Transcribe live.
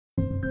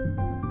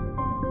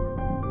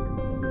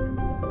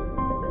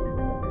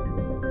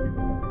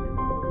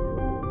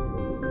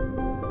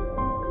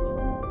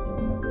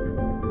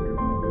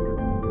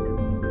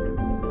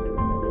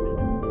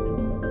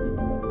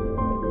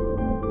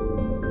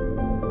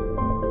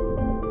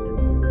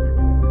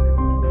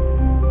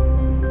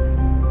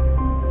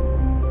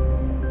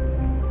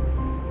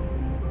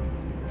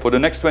For the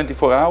next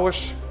 24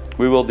 hours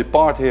we will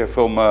depart here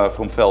from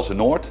Velsen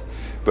Noord,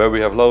 where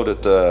we have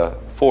loaded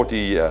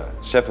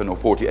 47 or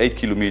 48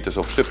 kilometers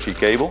of subsea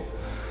cable.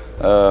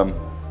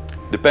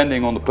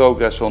 Depending on the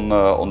progress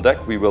on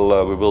deck, we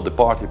will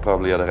depart here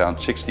probably at around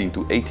 16 to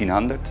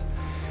 1800.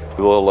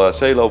 We will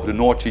sail over the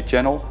North Sea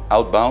Channel,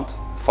 outbound,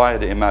 via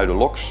the IJmuiden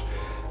locks,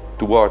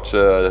 towards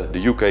the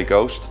UK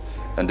coast,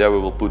 and there we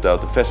will put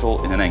out the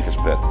vessel in an anchor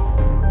spread.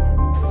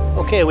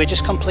 Okay, we're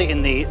just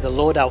completing the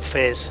load-out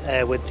phase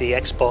with the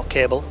export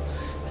cable.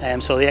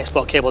 So the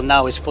export cable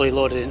now is fully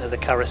loaded into the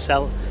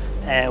carousel.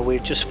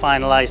 We've just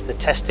finalised the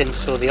testing,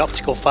 so the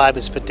optical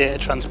fibres for data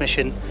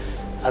transmission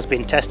has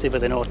been tested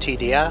with an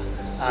OTDR,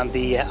 and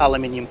the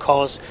aluminium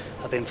cores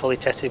have been fully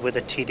tested with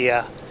a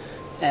TDR.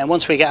 And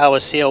once we get our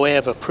COA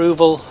of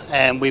approval,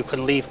 we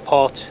can leave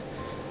port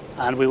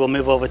and we will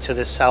move over to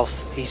the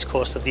south-east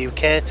coast of the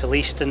UK, to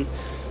Leiston,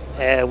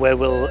 where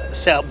we'll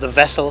set up the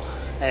vessel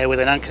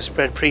with an anchor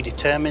spread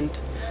predetermined,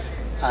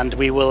 and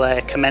we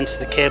will commence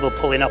the cable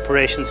pulling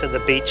operations at the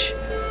beach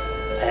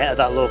at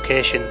that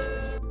location.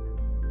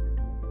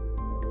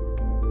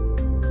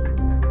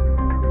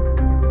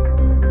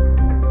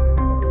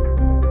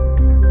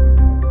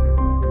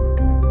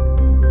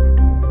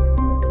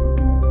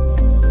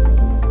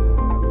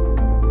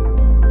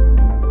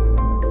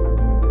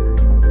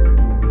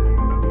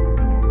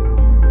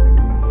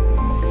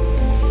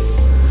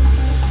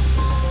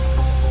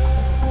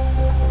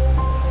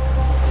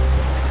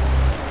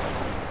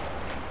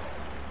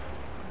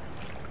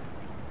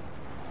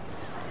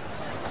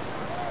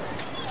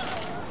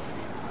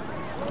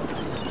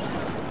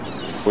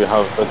 We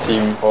have a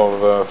team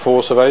of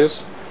 4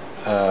 surveyors,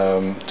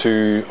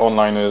 2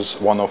 onliners,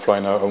 1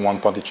 offliner and 1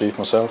 party chief,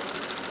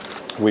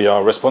 myself. We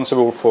are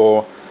responsible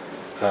for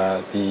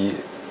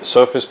the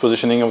surface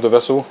positioning of the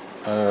vessel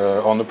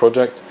on the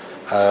project,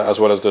 as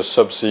well as the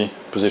subsea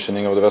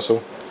positioning of the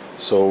vessel.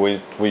 So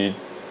we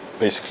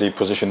basically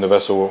position the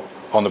vessel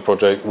on the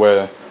project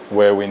where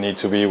we need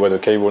to be, where the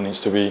cable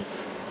needs to be.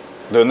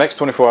 The next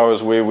 24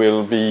 hours we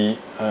will be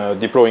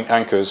deploying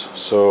anchors,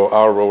 so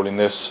our role in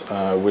this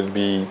will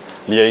be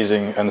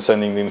liaising and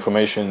sending the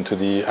information to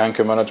the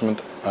anchor management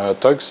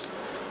tugs,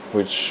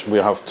 which we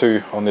have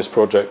 2 on this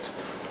project.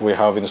 We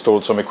have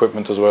installed some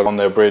equipment as well on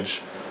their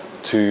bridge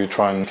to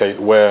try and indicate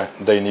where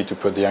they need to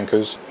put the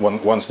anchors.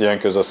 Once the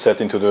anchors are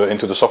set into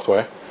the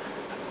software,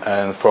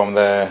 and from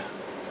there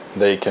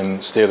they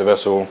can steer the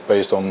vessel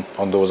based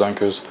on those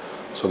anchors.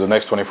 So the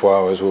next 24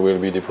 hours we will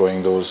be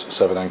deploying those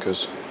 7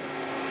 anchors.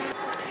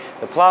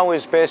 The plough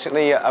is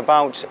basically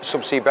about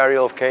subsea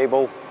burial of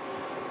cable.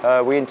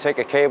 We intake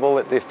a cable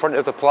at the front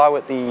of the plough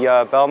at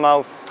the bell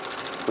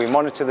mouth. We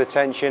monitor the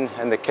tension,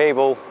 and the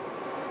cable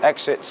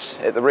exits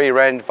at the rear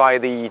end via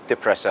the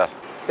depressor.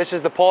 This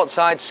is the port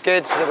side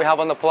skid that we have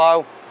on the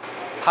plough,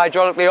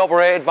 hydraulically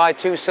operated by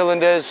 2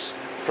 cylinders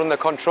from the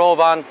control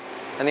van,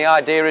 and the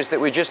idea is that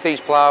we adjust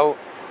these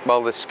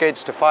the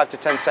skids to 5 to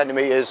 10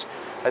 centimetres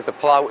as the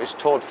plough is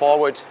towed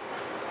forward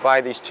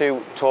by these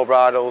 2 tow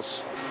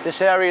bridles.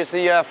 This area is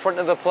the front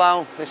of the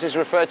plough. This is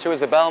referred to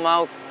as the bell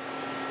mouth.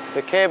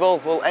 The cable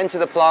will enter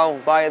the plough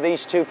via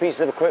these 2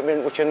 pieces of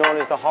equipment, which are known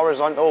as the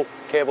horizontal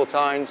cable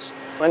tines.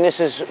 And this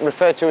is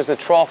referred to as the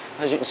trough,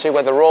 as you can see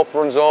where the rope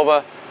runs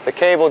over. The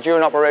cable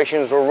during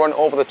operations will run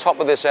over the top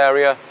of this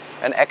area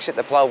and exit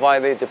the plough via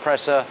the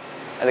depressor.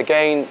 And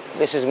again,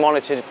 this is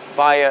monitored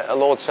via a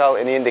load cell,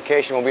 and the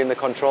indication will be in the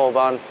control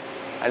van,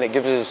 and it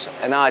gives us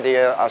an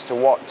idea as to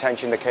what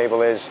tension the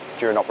cable is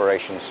during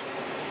operations.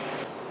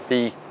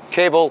 The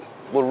cable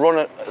will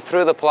run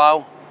through the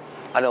plough,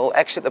 and it will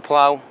exit the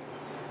plough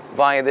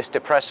via this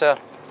depressor.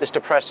 This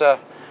depressor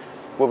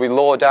will be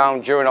lowered down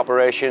during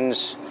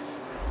operations,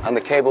 and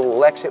the cable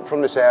will exit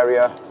from this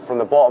area, from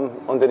the bottom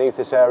underneath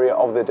this area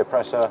of the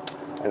depressor,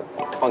 and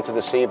onto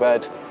the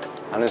seabed.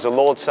 And there's a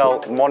load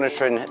cell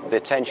monitoring the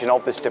tension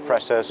of this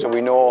depressor, so we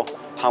know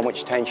how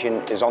much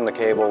tension is on the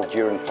cable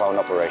during ploughing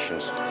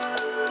operations.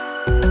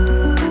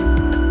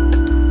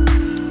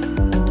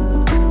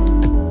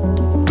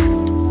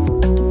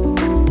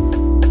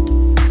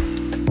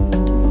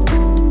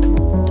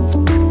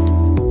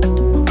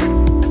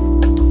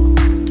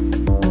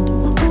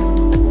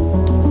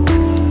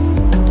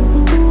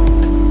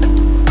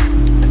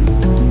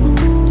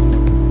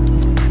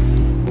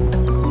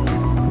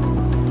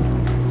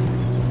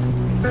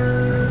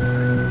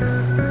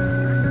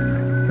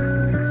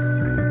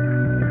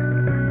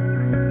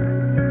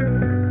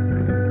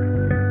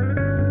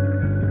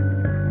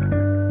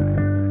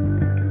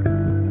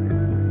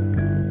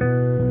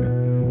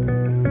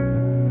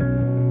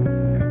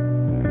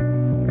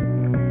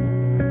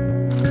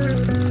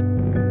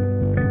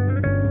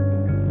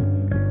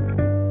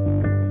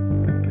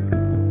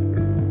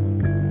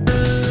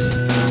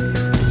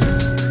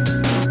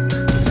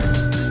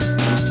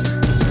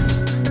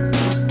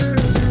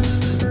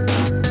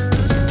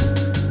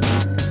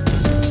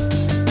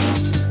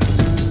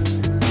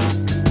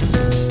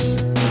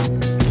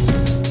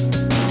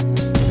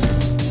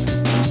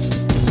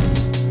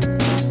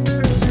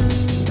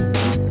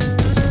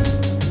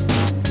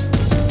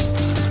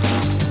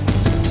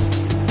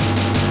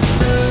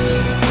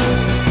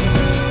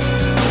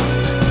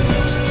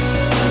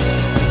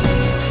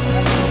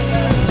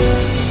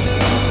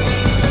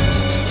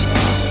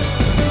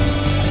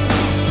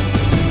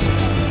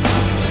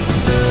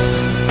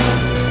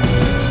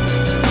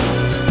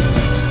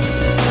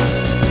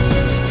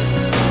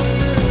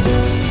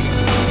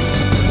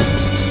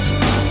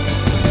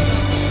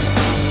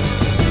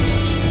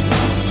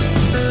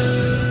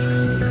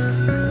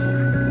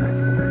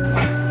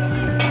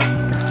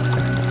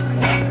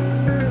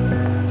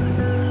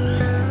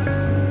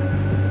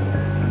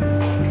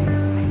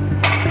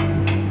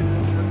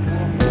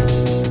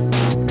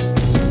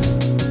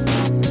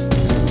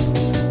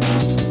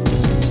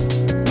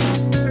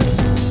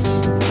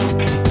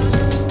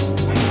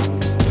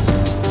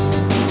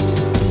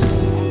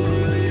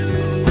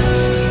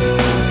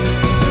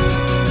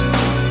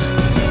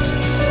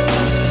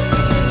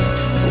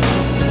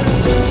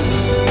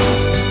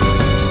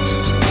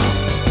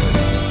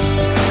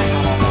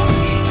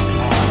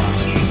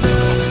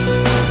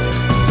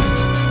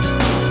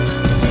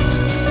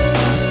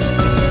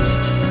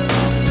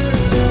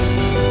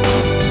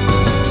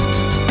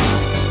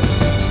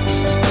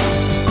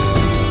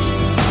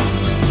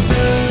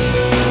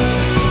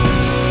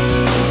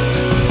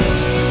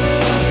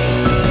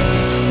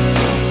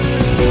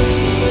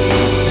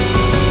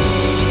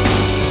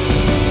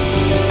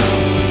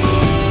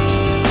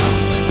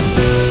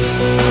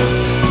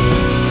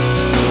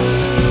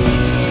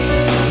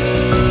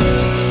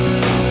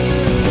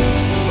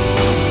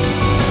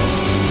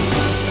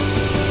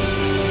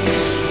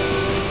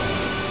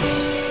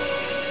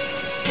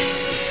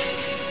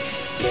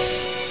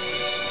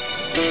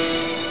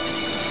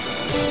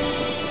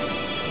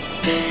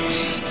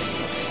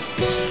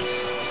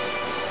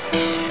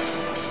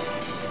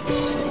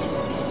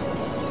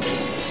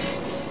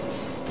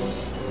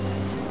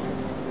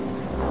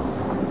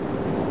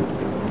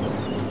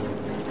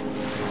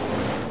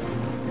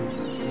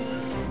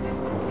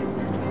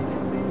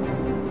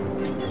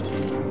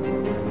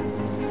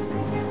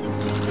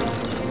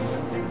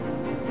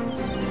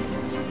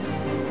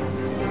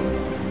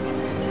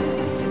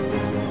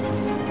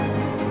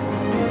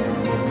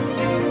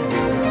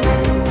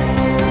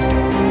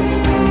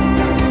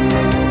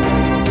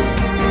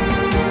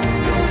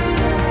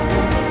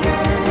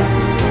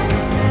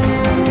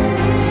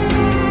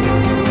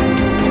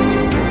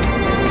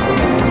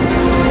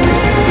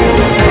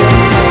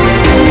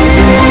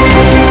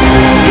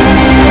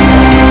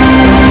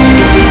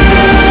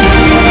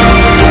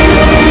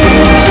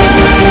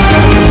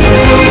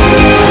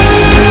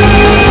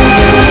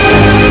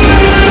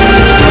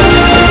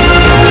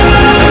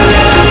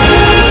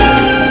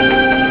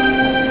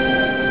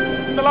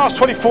 last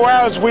 24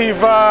 hours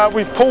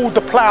we've pulled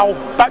the plough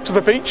back to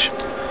the beach.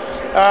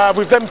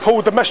 We've then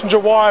pulled the messenger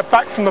wire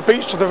back from the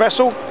beach to the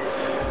vessel.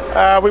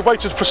 We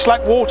waited for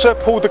slack water,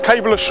 pulled the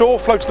cable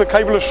ashore, floated the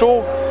cable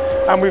ashore,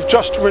 and we've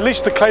just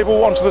released the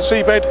cable onto the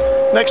seabed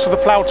next to the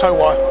plough tow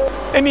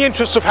wire. In the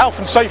interests of health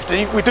and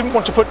safety, we didn't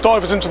want to put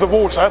divers into the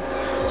water,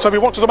 so we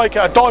wanted to make it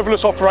a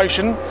diverless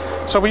operation.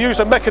 So we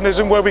used a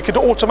mechanism where we could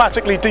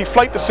automatically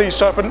deflate the sea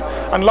serpent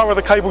and lower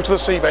the cable to the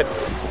seabed.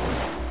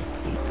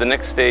 The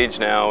next stage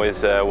now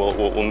is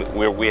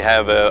we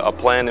have a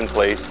plan in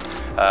place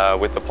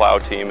with the plow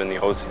team and the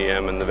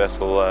OCM and the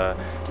vessel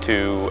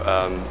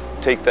to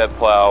take that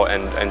plow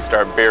and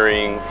start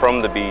burying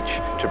from the beach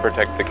to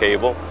protect the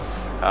cable.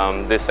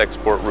 This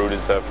export route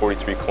is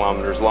 43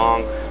 kilometers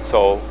long,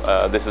 so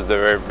this is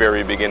the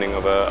very beginning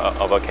of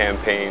a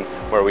campaign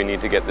where we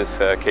need to get this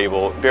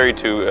cable buried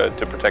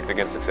to protect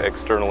against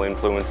external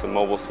influence and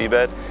mobile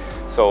seabed.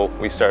 So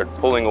we start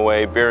pulling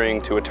away,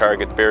 burying to a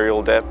target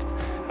burial depth.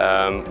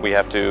 We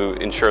have to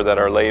ensure that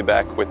our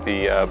layback with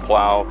the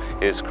plow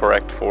is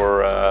correct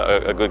for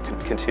a good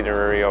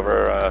continuity of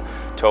our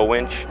tow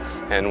winch,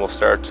 and we'll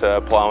start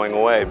plowing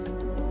away.